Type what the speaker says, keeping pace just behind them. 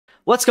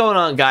What's going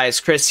on, guys?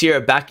 Chris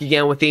here, back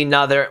again with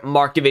another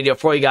market video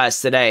for you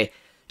guys today.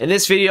 In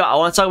this video, I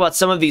want to talk about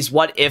some of these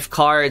what-if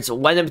cards,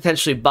 when to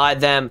potentially buy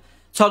them,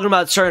 talking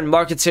about certain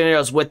market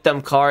scenarios with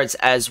them cards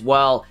as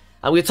well.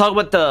 I'm going to talk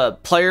about the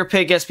player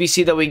pick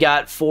SBC that we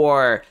got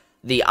for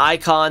the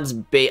icons,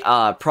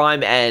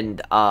 prime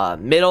and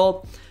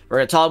middle. We're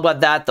going to talk about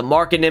that, the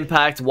market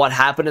impact, what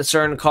happened to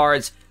certain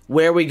cards,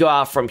 where we go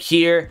out from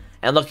here,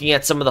 and looking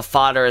at some of the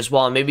fodder as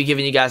well, and maybe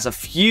giving you guys a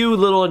few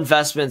little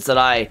investments that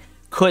I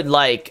could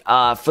like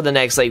for the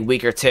next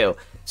week or two.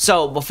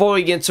 So before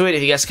we get into it,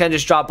 if you guys can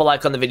just drop a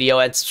like on the video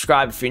and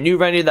subscribe if you're new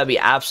right here, that'd be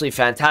absolutely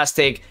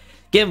fantastic.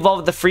 Get involved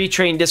with the free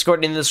train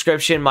Discord in the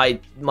description, my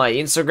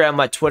Instagram,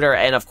 my Twitter,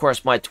 and of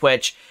course my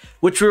Twitch,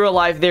 which we were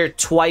live there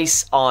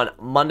twice on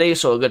Monday,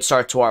 so a good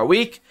start to our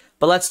week.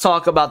 But let's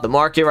talk about the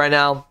market right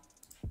now.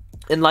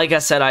 And like I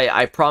said,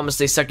 I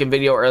promised a second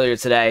video earlier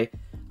today.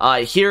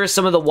 Here are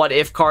some of the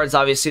what-if cards,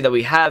 obviously, that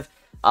we have.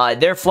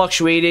 They're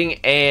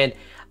fluctuating, and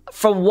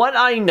from what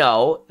I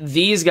know,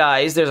 these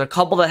guys, there's a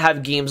couple that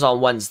have games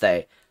on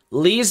Wednesday.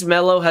 Lee's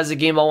Mello has a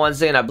game on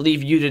Wednesday, and I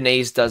believe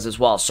Udinese does as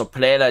well, so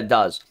Pereira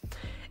does.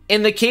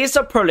 In the case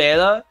of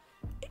Pereira,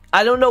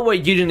 I don't know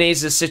what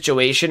Udinese's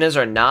situation is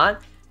or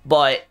not,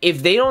 but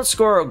if they don't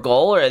score a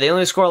goal, or they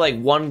only score like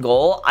one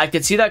goal, I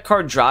could see that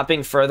card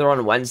dropping further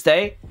on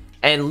Wednesday.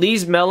 And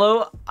Lee's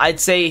Mello, I'd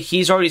say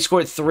he's already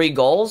scored 3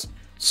 goals.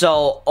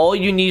 So all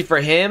you need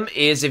for him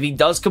is if he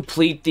does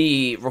complete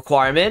the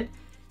requirement,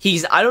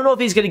 I don't know if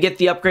he's going to get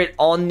the upgrade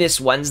on this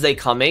Wednesday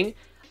coming,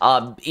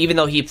 even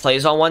though he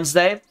plays on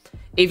Wednesday.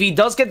 If he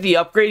does get the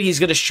upgrade, he's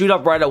going to shoot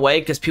up right away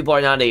because people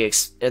are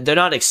they're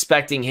not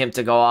expecting him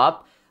to go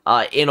up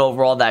in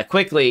overall that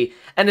quickly.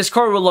 And his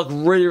card will look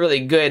really,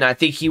 really good, and I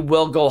think he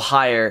will go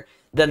higher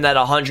than that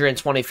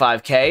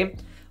 125k.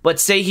 But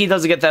say he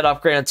doesn't get that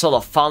upgrade until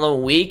the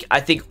following week, I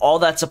think all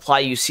that supply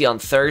you see on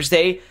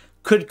Thursday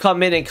could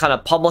come in and kind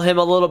of pummel him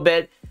a little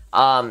bit.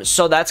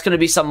 So that's going to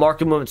be some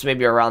market movements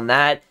maybe around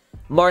that.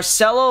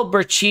 Marcelo,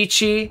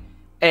 Berchichi,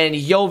 and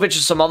Jovic are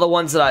some other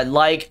ones that I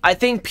like. I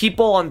think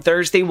people on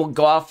Thursday will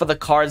go out for the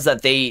cards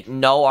that they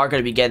know are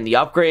going to be getting the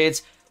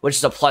upgrades, which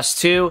is a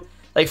 +2.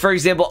 Like, for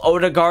example,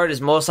 Odegaard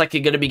is most likely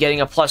going to be getting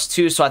a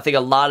 +2, so I think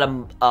a lot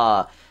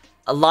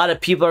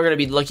of people are going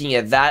to be looking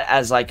at that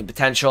as like a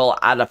potential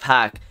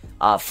out-of-pack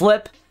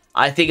flip.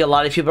 I think a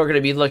lot of people are going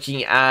to be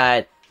looking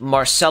at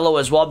Marcelo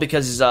as well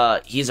because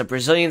he's a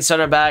Brazilian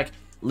center back.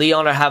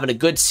 Leon are having a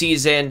good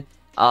season.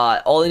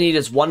 All they need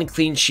is 1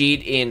 clean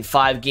sheet in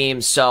 5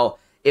 games. So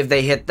if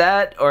they hit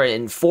that, or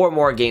in 4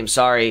 more games,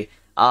 sorry,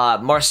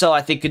 Marcelo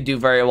I think could do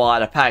very well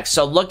out of pack.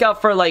 So look out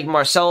for like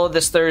Marcelo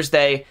this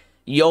Thursday.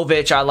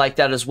 Jovic, I like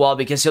that as well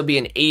because he'll be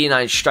an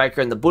 89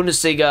 striker in the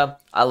Bundesliga.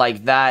 I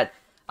like that.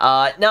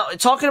 Now,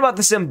 talking about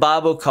the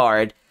Zimbabwe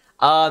card,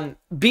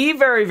 be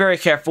very, very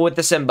careful with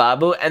the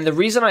Zimbabwe. And the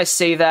reason I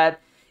say that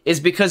is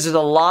because there's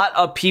a lot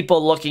of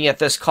people looking at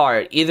this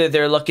card. Either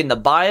they're looking to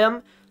buy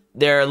him,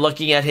 they're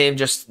looking at him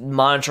just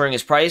monitoring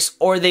his price,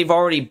 or they've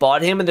already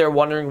bought him and they're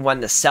wondering when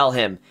to sell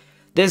him.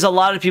 There's a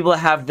lot of people that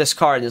have this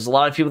card. There's a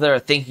lot of people that are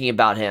thinking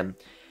about him.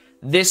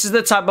 This is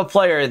the type of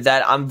player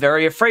that I'm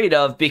very afraid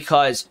of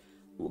because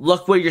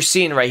look what you're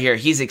seeing right here.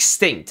 He's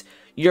extinct.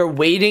 You're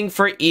waiting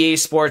for EA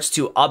Sports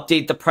to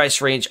update the price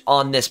range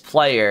on this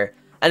player.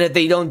 And if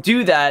they don't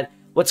do that,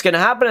 what's going to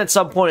happen at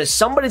some point is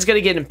somebody's going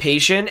to get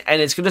impatient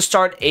and it's going to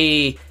start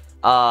a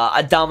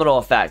domino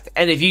effect.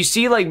 And if you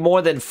see like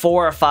more than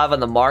 4 or 5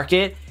 on the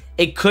market,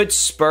 it could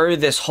spur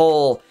this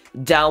whole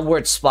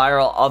downward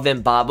spiral of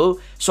Mbabu.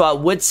 So I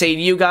would say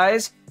to you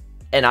guys,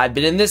 and I've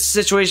been in this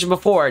situation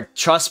before,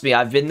 trust me,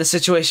 I've been in this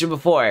situation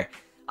before.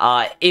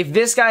 If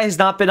this guy has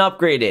not been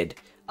upgraded,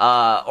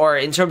 or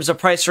in terms of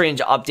price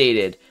range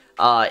updated,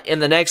 in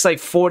the next like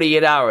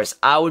 48 hours,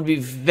 I would be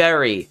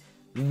very,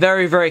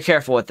 very, very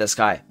careful with this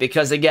guy.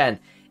 Because again,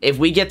 if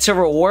we get to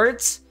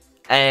rewards,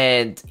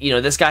 and, you know,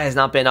 this guy has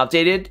not been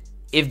updated,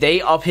 if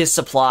they up his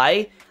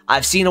supply,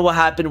 I've seen what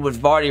happened with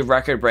Vardy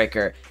Record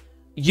Breaker.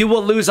 You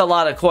will lose a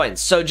lot of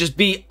coins. So just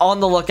be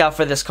on the lookout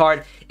for this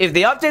card. If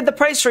they update the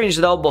price range,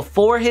 though,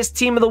 before his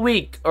team of the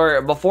week,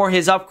 or before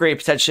his upgrade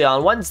potentially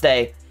on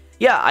Wednesday,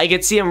 yeah, I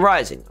could see him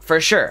rising.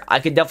 For sure. I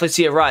could definitely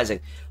see it rising.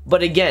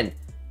 But again,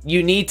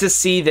 you need to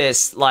see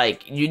this,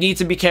 like, you need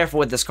to be careful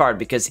with this card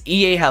because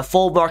EA have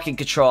full market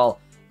control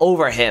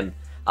over him.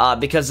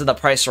 Because of the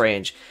price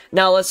range.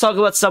 Now let's talk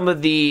about some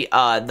of the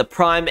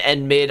prime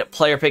and mid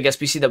player pick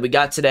SBC that we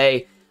got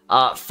today.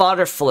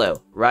 Fodder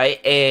flew, right?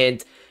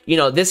 And you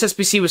know, this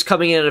SBC was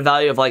coming in at a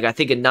value of like I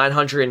think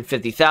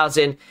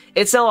 950,000.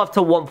 It's now up to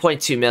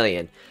 1.2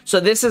 million. So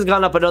this has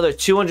gone up another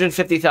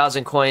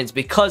 250,000 coins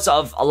because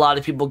of a lot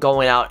of people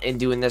going out and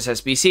doing this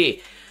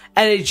SBC.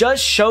 And it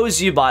just shows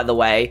you, by the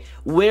way,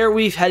 where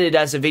we've headed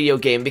as a video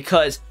game,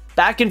 because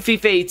back in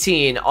FIFA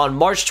 18 on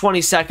March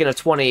 22nd of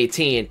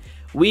 2018,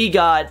 we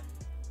got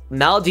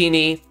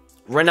Maldini,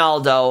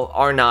 Ronaldo,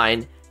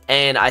 R9,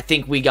 and I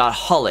think we got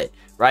Hullet,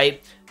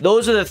 right?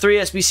 Those are the 3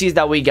 SBCs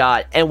that we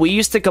got, and we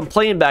used to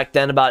complain back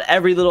then about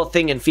every little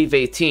thing in FIFA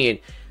 18.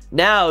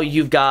 Now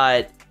you've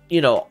got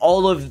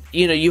all of,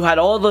 you had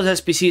all of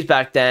those SBCs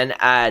back then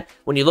at,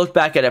 when you look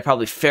back at it,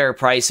 probably fair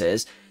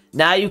prices.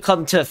 Now you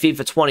come to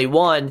FIFA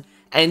 21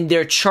 and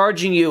they're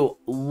charging you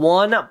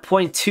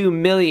 1.2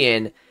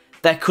 million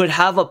that could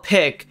have a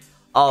pick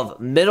of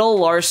middle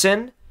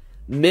Larson,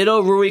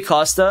 middle Rui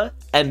Costa,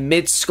 and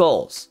mid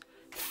Skulls.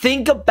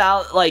 Think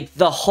about like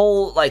the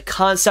whole like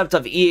concept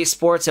of EA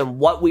Sports and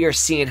what we are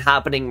seeing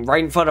happening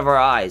right in front of our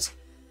eyes.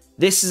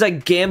 This is a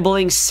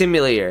gambling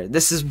simulator.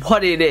 This is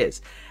what it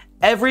is.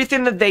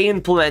 Everything that they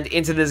implement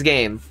into this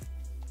game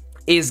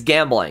is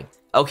gambling,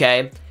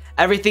 okay?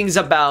 Everything's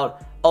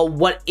about, oh,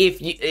 what if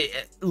you...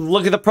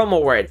 Look at the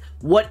promo word.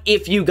 What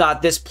if you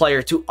got this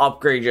player to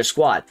upgrade your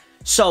squad?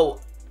 So,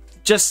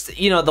 just,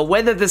 the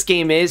way that this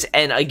game is,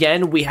 and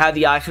again, we had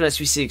the Icon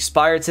SBC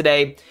expire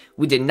today.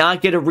 We did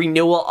not get a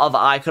renewal of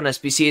Icon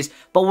SBCs.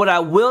 But what I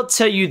will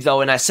tell you,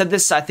 though, and I said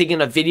this, I think,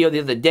 in a video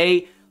the other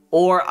day,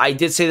 or I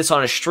did say this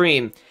on a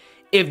stream,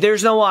 if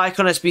there's no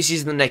Icon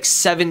SBCs in the next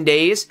 7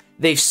 days,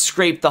 they've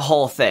scraped the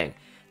whole thing.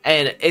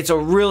 And it's a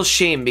real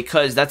shame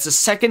because that's the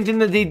second thing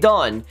that they've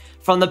done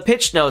from the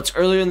pitch notes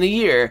earlier in the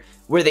year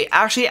where they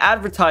actually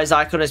advertised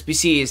Icon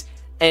SBCs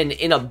and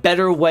in a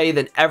better way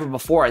than ever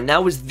before. And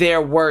that was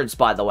their words,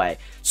 by the way.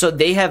 So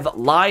they have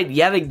lied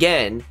yet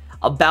again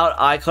about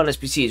Icon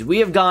SBCs. We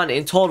have gone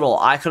in total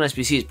Icon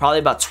SBCs probably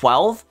about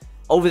 12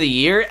 over the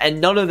year, and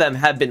none of them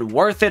have been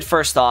worth it,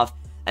 first off.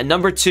 And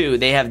number two,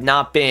 they have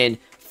not been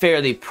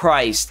fairly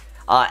priced,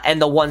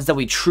 and the ones that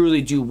we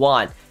truly do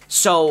want.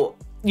 So,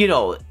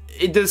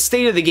 the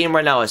state of the game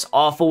right now is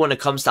awful when it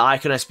comes to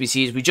Icon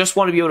SBCs. We just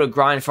want to be able to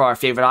grind for our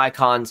favorite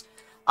icons.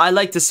 I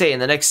like to say in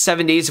the next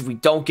 7 days, if we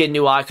don't get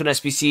new Icon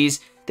SBCs,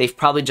 they've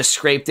probably just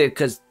scraped it,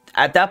 because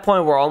at that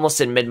point, we're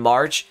almost in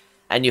mid-March,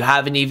 and you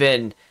haven't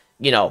even,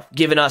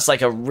 given us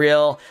like a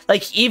real,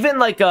 like even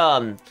like, I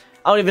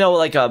don't even know,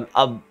 like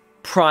a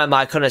prime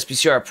Icon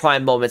SBC or a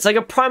prime moments, like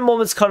a prime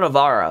moments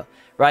Cannavaro,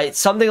 right?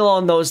 Something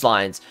along those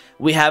lines.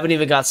 We haven't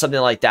even got something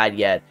like that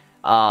yet.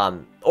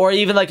 Or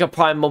even like a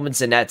prime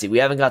moments Zanetti. We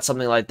haven't got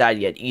something like that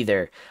yet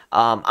either.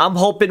 I'm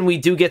hoping we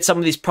do get some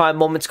of these prime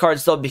moments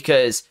cards though,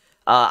 because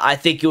I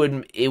think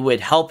it would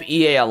help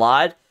EA a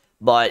lot,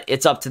 but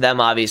it's up to them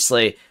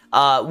obviously.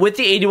 With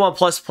the 81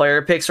 plus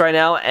player picks right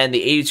now and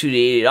the 82 to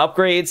 88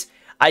 upgrades,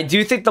 I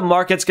do think the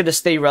market's going to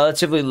stay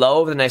relatively low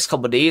over the next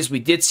couple of days. We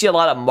did see a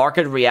lot of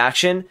market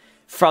reaction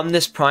from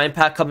this prime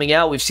pack coming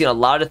out. We've seen a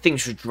lot of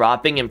things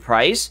dropping in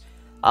price.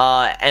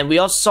 And we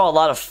also saw a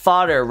lot of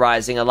fodder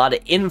rising, a lot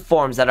of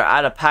informs that are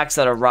out of packs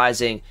that are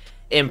rising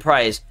in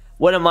price.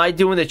 What am I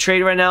doing the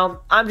trade right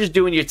now? I'm just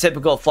doing your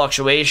typical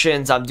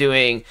fluctuations. I'm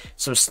doing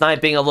some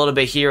sniping a little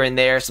bit here and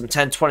there, some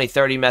 10, 20,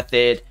 30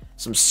 method,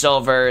 some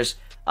silvers.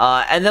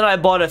 And then I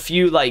bought a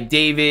few like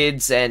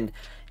Davids, and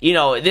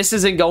this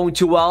isn't going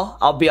too well,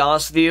 I'll be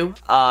honest with you.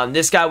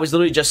 This guy was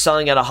literally just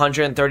selling at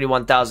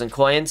 131,000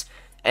 coins.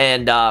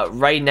 And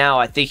right now,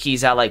 I think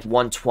he's at like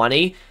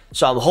 120.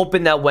 So I'm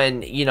hoping that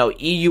when,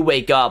 EU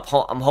wake up,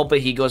 I'm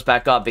hoping he goes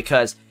back up,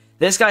 because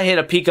this guy hit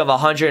a peak of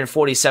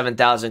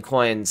 147,000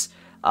 coins.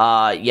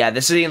 Yeah,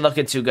 this isn't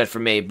looking too good for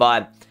me.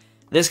 But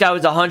this guy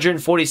was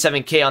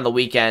 147k on the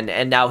weekend,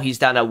 and now he's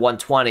down at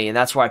 120. And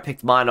that's where I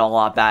picked mine all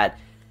up at.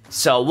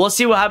 So we'll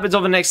see what happens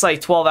over the next like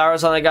 12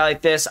 hours on a guy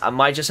like this. I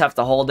might just have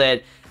to hold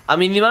it. I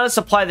mean, the amount of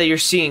supply that you're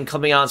seeing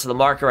coming onto the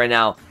market right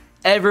now,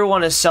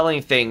 everyone is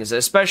selling things,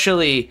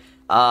 especially...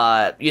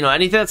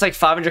 anything that's like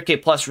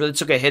 500k plus really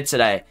took a hit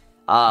today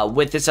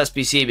with this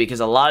SBC,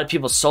 because a lot of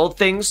people sold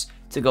things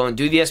to go and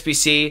do the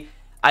SBC.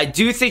 I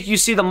do think you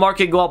see the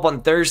market go up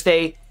on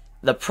Thursday.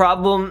 The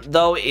problem,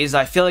 though, is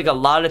I feel like a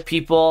lot of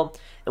people,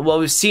 and what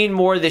we've seen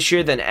more this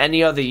year than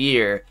any other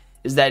year,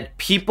 is that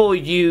people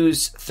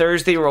use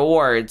Thursday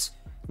rewards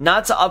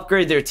not to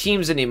upgrade their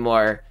teams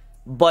anymore,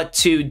 but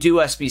to do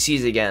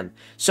SBCs again.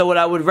 So what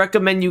I would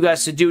recommend you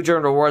guys to do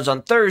during rewards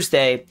on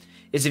Thursday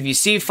is if you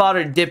see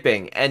fodder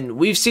dipping, and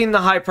we've seen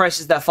the high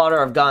prices that fodder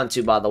have gone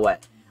to, by the way.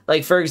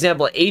 Like, for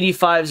example,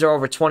 85s are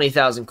over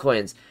 20,000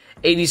 coins.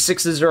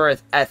 86s are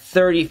at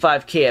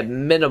 35k at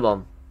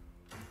minimum.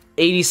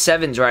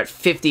 87s are at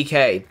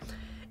 50k.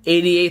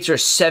 88s are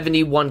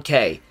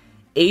 71k.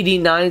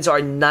 89s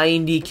are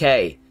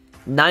 90k.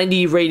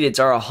 90 rated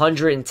are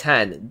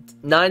 110.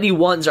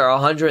 91s are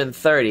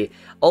 130.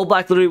 Old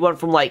Black literally went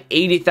from like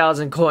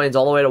 80,000 coins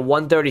all the way to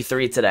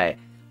 133 today,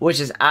 which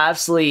is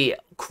absolutely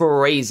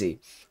crazy.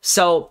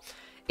 So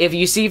if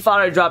you see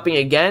fodder dropping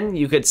again,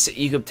 you could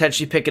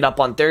potentially pick it up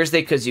on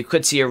Thursday, because you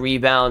could see a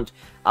rebound.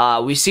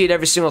 We see it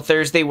every single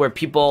Thursday where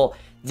people,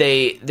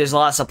 there's a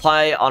lot of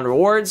supply on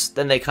rewards,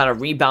 then they kind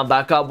of rebound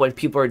back up when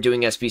people are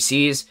doing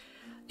SBCs.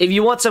 If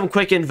you want some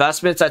quick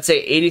investments, I'd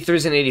say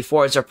 83s and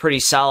 84s are pretty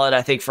solid,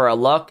 I think, for a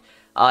look.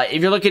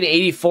 If you're looking at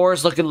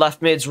 84s, look at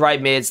left mids,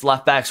 right mids,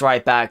 left backs,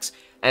 right backs,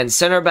 and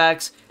center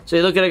backs. So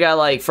you look at a guy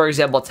like, for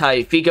example,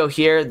 Tagliafico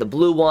here, the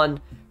blue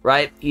one,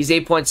 right? He's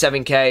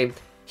 8.7k.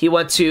 He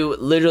went to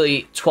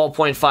literally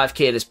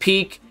 12.5k at his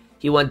peak.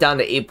 He went down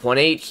to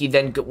 8.8. He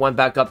then went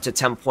back up to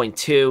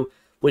 10.2,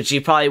 which he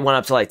probably went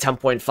up to like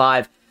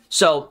 10.5.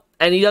 So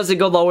and he doesn't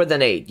go lower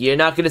than 8. You're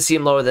not going to see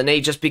him lower than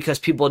 8 just because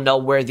people know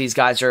where these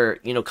guys are,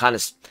 you know, kind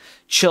of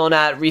chilling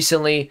at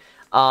recently.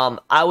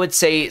 I would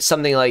say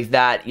something like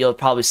that you'll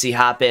probably see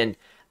happen.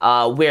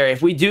 Where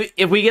if we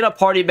get a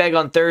party bag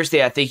on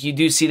Thursday, I think you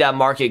do see that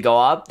market go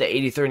up, the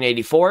 83 and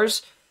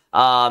 84s.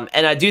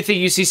 And I do think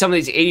you see some of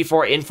these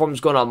 84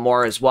 informs going on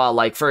more as well.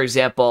 Like, for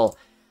example,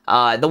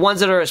 the ones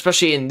that are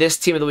especially in this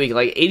team of the week,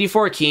 like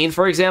 84 Keen,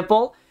 for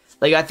example,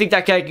 like I think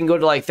that guy can go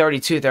to like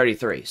 32,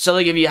 33. So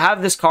like if you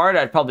have this card,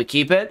 I'd probably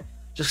keep it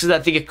just because I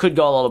think it could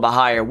go a little bit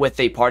higher with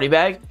a party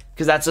bag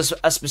because that's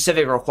a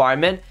specific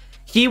requirement.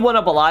 He went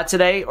up a lot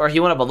today, or he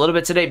went up a little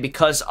bit today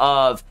because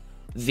of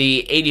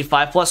the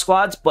 85 plus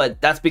squads, but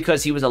that's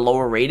because he was a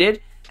lower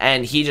rated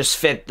and he just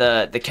fit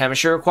the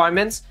chemistry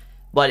requirements.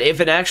 But if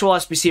an actual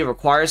SBC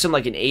requires him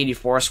like an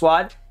 84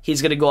 squad,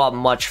 he's going to go up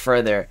much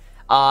further.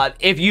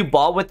 If you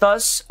bought with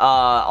us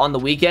on the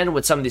weekend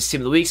with some of these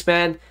Team of the Weeks,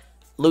 man,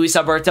 Luis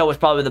Alberto was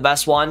probably the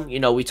best one. You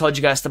know, we told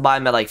you guys to buy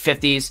him at like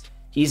 50s.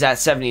 He's at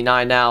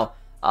 79 now.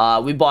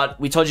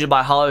 We told you to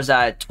buy Hollers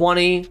at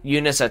 20,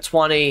 Eunice at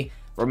 20,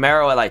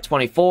 Romero at like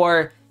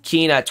 24,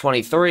 Keen at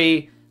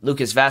 23,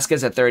 Lucas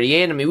Vasquez at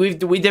 38. I mean,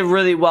 we did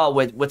really well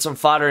with some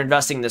fodder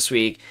investing this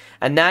week.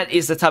 And that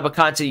is the type of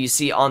content you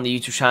see on the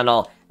YouTube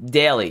channel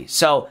daily.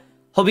 So,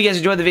 hope you guys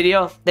enjoyed the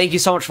video. Thank you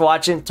so much for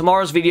watching.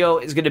 Tomorrow's video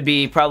is going to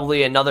be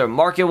probably another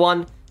market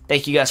one.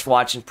 Thank you guys for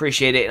watching.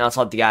 Appreciate it. And I'll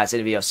talk to you guys in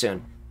a video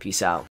soon. Peace out.